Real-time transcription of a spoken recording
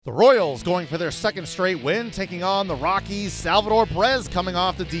The Royals going for their second straight win, taking on the Rockies. Salvador Perez coming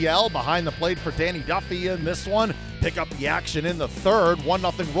off the DL behind the plate for Danny Duffy in this one. Pick up the action in the third,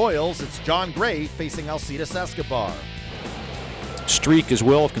 1-0 Royals. It's Jon Gray facing Alcides Escobar. Streak as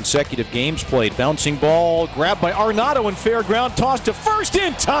well of consecutive games played. Bouncing ball grabbed by Arenado in fair ground, tossed to first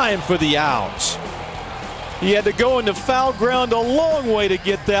in time for the outs. He had to go into foul ground a long way to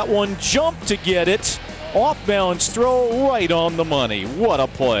get that one, jumped to get it. Off balance throw right on the money. What a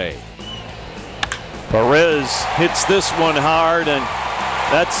play. Perez hits this one hard, and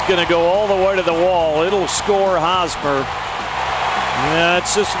that's going to go all the way to the wall. It'll score Hosmer. Yeah,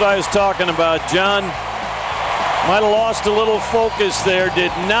 that's just what I was talking about, John. Might have lost a little focus there,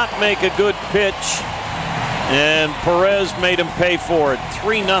 did not make a good pitch, and Perez made him pay for it.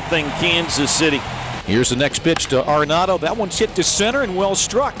 3-0 Kansas City. Here's the next pitch to Arenado. That one's hit to center and well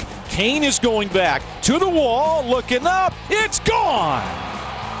struck. Kane is going back to the wall, looking up. It's gone!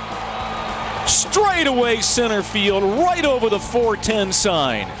 Straight away center field, right over the 410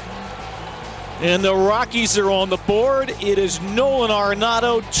 sign. And the Rockies are on the board. It is Nolan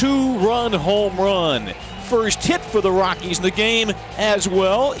Arenado, 2-run home run. First hit for the Rockies in the game as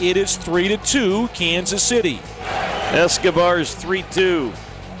well. It is 3-2 Kansas City. Escobar's 3-2.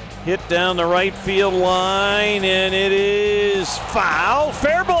 Hit down the right field line, and it is foul.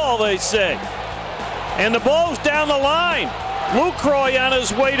 Fair ball, they say. And the ball's down the line. Lucroy on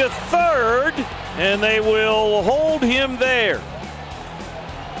his way to third, and they will hold him there.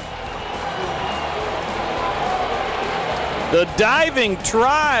 The diving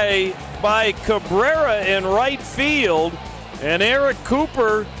try by Cabrera in right field, and Eric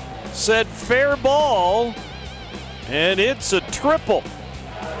Cooper said fair ball, and it's a triple.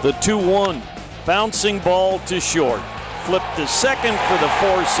 The 2-1, bouncing ball to short. Flip to second for the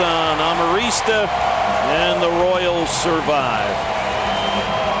force on Amarista, and the Royals survive.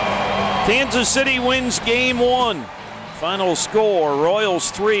 Kansas City wins game one. Final score,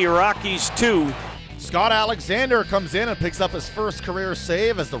 Royals 3, Rockies 2. Scott Alexander comes in and picks up his first career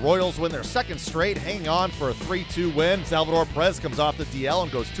save as the Royals win their second straight, hanging on for a 3-2 win. Salvador Perez comes off the DL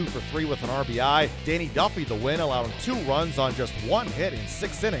and goes 2 for 3 with an RBI. Danny Duffy the win, allowing 2 runs on just 1 hit in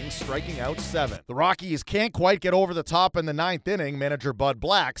 6 innings, striking out 7. The Rockies can't quite get over the top in the 9th inning. Manager Bud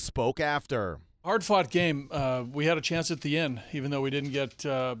Black spoke after. Hard-fought game. We had a chance at the end, even though we didn't get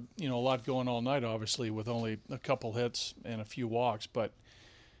a lot going all night, obviously, with only a couple hits and a few walks, but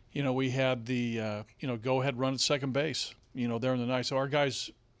we had the, go-ahead run at second base, there in the ninth. So our guys,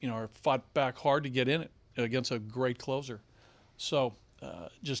 are fought back hard to get in it against a great closer. So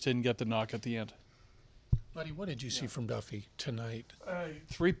just didn't get the knock at the end. Buddy, what did you see from Duffy tonight?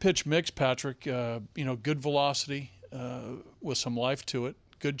 3-pitch mix, Patrick. Good velocity with some life to it.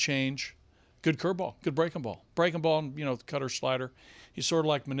 Good change. Good curveball. Good breaking ball. Breaking ball, cutter slider. He sort of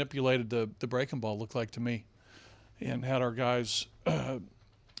like manipulated the breaking ball, looked like to me, and had our guys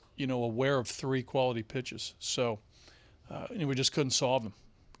aware of 3 quality pitches. So, we just couldn't solve them.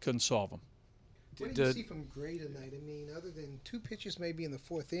 What did you see from Gray tonight? I mean, other than 2 pitches maybe in the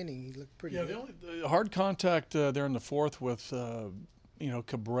 4th inning, he looked pretty good. The hard contact there in the 4th with,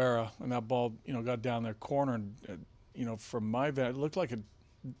 Cabrera, and that ball, got down their corner. And, from my vantage, it looked like it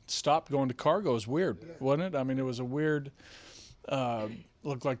stopped going to Cargo. It was weird, wasn't it? I mean, it was a weird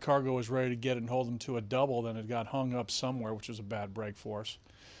looked like Cargo was ready to get it and hold them to a double. Then it got hung up somewhere, which was a bad break for us.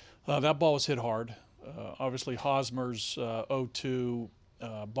 That ball was hit hard. Obviously, Hosmer's 0-2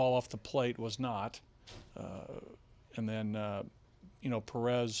 ball off the plate was not. And then,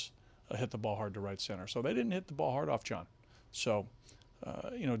 Perez hit the ball hard to right center. So they didn't hit the ball hard off John. So,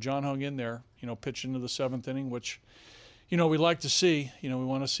 John hung in there, pitched into the 7th inning, which, we like to see. We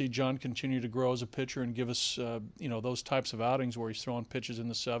want to see John continue to grow as a pitcher and give us, those types of outings where he's throwing pitches in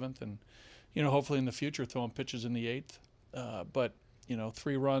the 7th and, hopefully in the future throwing pitches in the 8th. But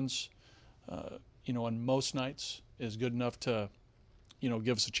 3 runs, on most nights is good enough to,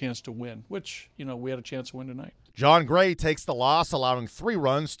 give us a chance to win, which, we had a chance to win tonight. Jon Gray takes the loss, allowing 3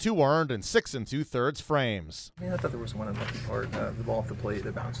 runs, 2 earned, and 6 2/3 frames. I thought there was one unlucky part. The ball off the plate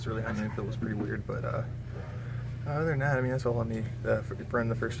that bounced really high in the infield was pretty weird, but other than that, that's all on me. For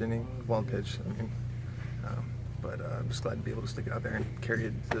the first inning, wild pitch. But I'm just glad to be able to stick it out there and carry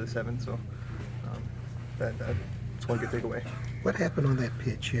it to the 7th. So that's one good takeaway. What happened on that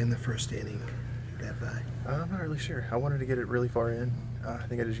pitch in the 1st inning? That by? I'm not really sure. I wanted to get it really far in. I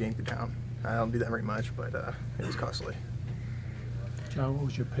think I just yanked it down. I don't do that very much, but it was costly. John, what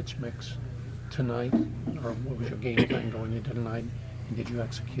was your pitch mix tonight, or what was your game plan going into tonight? And did you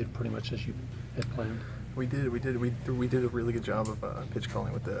execute pretty much as you had planned? We did a really good job of pitch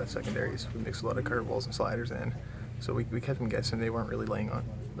calling with the secondaries. We mixed a lot of curveballs and sliders in, so we kept them guessing. They weren't really laying on.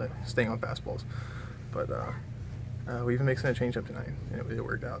 staying on fastballs. But we even mixed in a changeup tonight, and it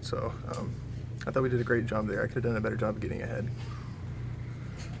worked out. So I thought we did a great job there. I could have done a better job of getting ahead.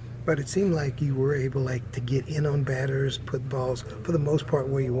 But it seemed like you were able to get in on batters, put balls for the most part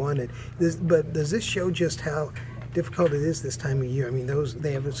where you wanted. But does this show just how difficult it is this time of year? I mean,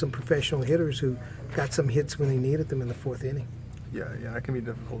 they have some professional hitters who got some hits when they needed them in the fourth inning. Yeah, it can be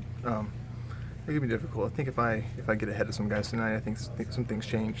difficult. It can be difficult. I think if I get ahead of some guys tonight, I think some things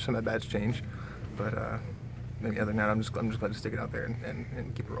change, some at bats change. But maybe other than that, I'm just glad to stick it out there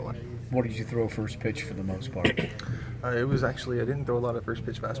and keep it rolling. What did you throw first pitch for the most part? It was actually, I didn't throw a lot of first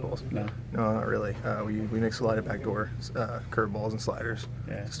pitch fastballs. No, not really. We mixed a lot of backdoor curveballs and sliders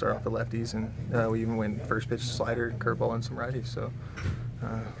to start off the lefties, and we even went first pitch slider, curveball, and some righties. So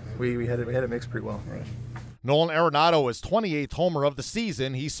we had it mixed pretty well. Right. Nolan Arenado is 28th homer of the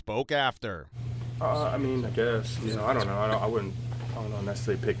season. He spoke after. I mean, I guess, I don't know. I wouldn't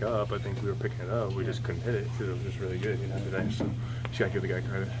necessarily pick up. I think we were picking it up. We just couldn't hit it because it was just really good, today. So just got to give the guy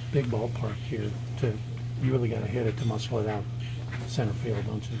credit. Big ballpark here. You really got to hit it to muscle it out center field,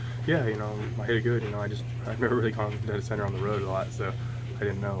 don't you? Yeah, I hit it good. I've never really gone dead center on the road a lot, so I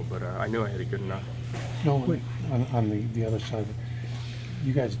didn't know. But I knew I hit it good enough. No, on the other side,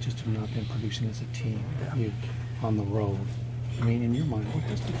 you guys just have not been producing as a team. You on the road. I mean, in your mind, what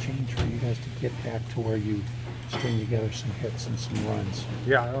has to change for you guys to get back to where you string together some hits and some runs?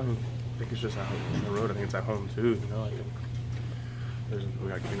 Yeah, I don't think it's just on the road. I think it's at home too. I think we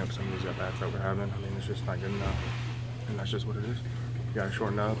got to clean up some of these at bats that we're having. I mean, it's just not good enough, and that's just what it is. You got to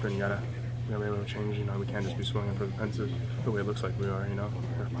shorten up, and you got to be able to change. We can't just be swinging for the fences the way it looks like we are. We got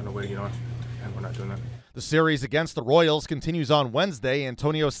to find a way to get on, and we're not doing that. The series against the Royals continues on Wednesday.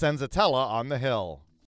 Antonio Senzatella on the hill.